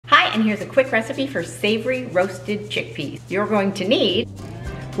and here's a quick recipe for savory roasted chickpeas. You're going to need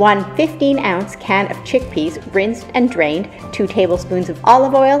one 15-ounce can of chickpeas, rinsed and drained, 2 tablespoons of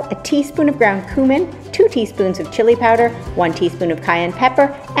olive oil, a teaspoon of ground cumin, 2 teaspoons of chili powder, 1 teaspoon of cayenne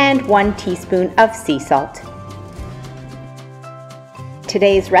pepper, and 1 teaspoon of sea salt.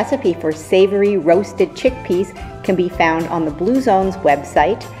 Today's recipe for savory roasted chickpeas can be found on the Blue Zones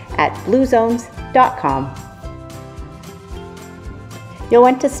website at bluezones.com. You'll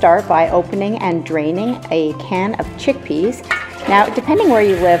want to start by opening and draining a can of chickpeas. Now, depending where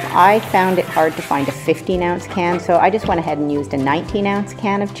you live, I found it hard to find a 15-ounce can, so I just went ahead and used a 19-ounce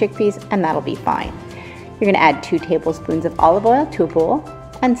can of chickpeas, and that'll be fine. You're going to add 2 tablespoons of olive oil to a bowl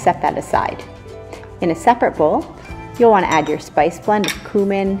and set that aside. In a separate bowl, you'll want to add your spice blend of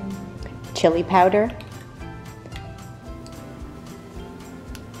cumin, chili powder,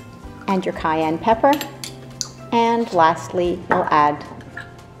 and your cayenne pepper. And lastly, you'll add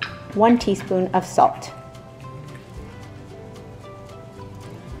 1 teaspoon of salt.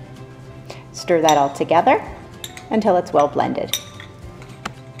 Stir that all together until it's well blended.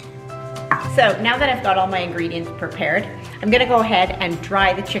 So now that I've got all my ingredients prepared, I'm gonna go ahead and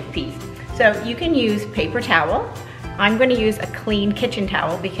dry the chickpeas. So you can use paper towel. I'm gonna use a clean kitchen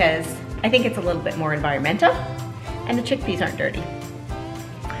towel because I think it's a little bit more environmental and the chickpeas aren't dirty.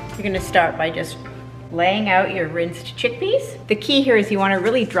 You're gonna start by just laying out your rinsed chickpeas. The key here is you wanna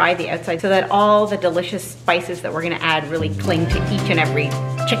really dry the outside so that all the delicious spices that we're gonna add really cling to each and every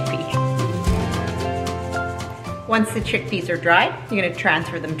chickpea. Once the chickpeas are dry, you're gonna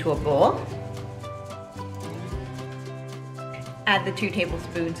transfer them to a bowl. Add the 2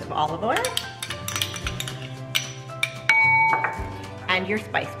 tablespoons of olive oil and your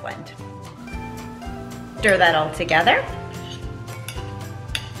spice blend. Stir that all together.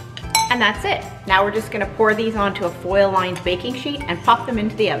 And that's it. Now we're just gonna pour these onto a foil-lined baking sheet and pop them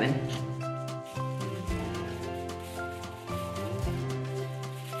into the oven.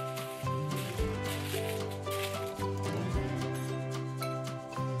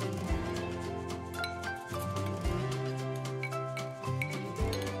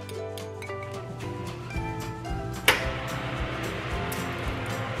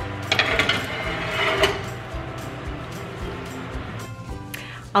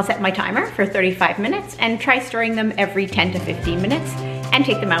 I'll set my timer for 35 minutes and try stirring them every 10 to 15 minutes and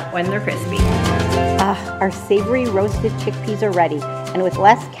take them out when they're crispy. Our savory roasted chickpeas are ready, and with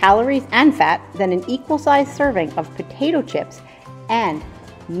less calories and fat than an equal-sized serving of potato chips and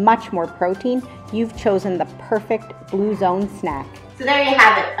much more protein, you've chosen the perfect Blue Zone snack. So there you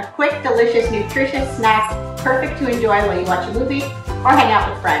have it, a quick, delicious, nutritious snack, perfect to enjoy while you watch a movie or hang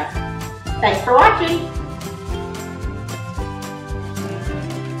out with friends. Thanks for watching.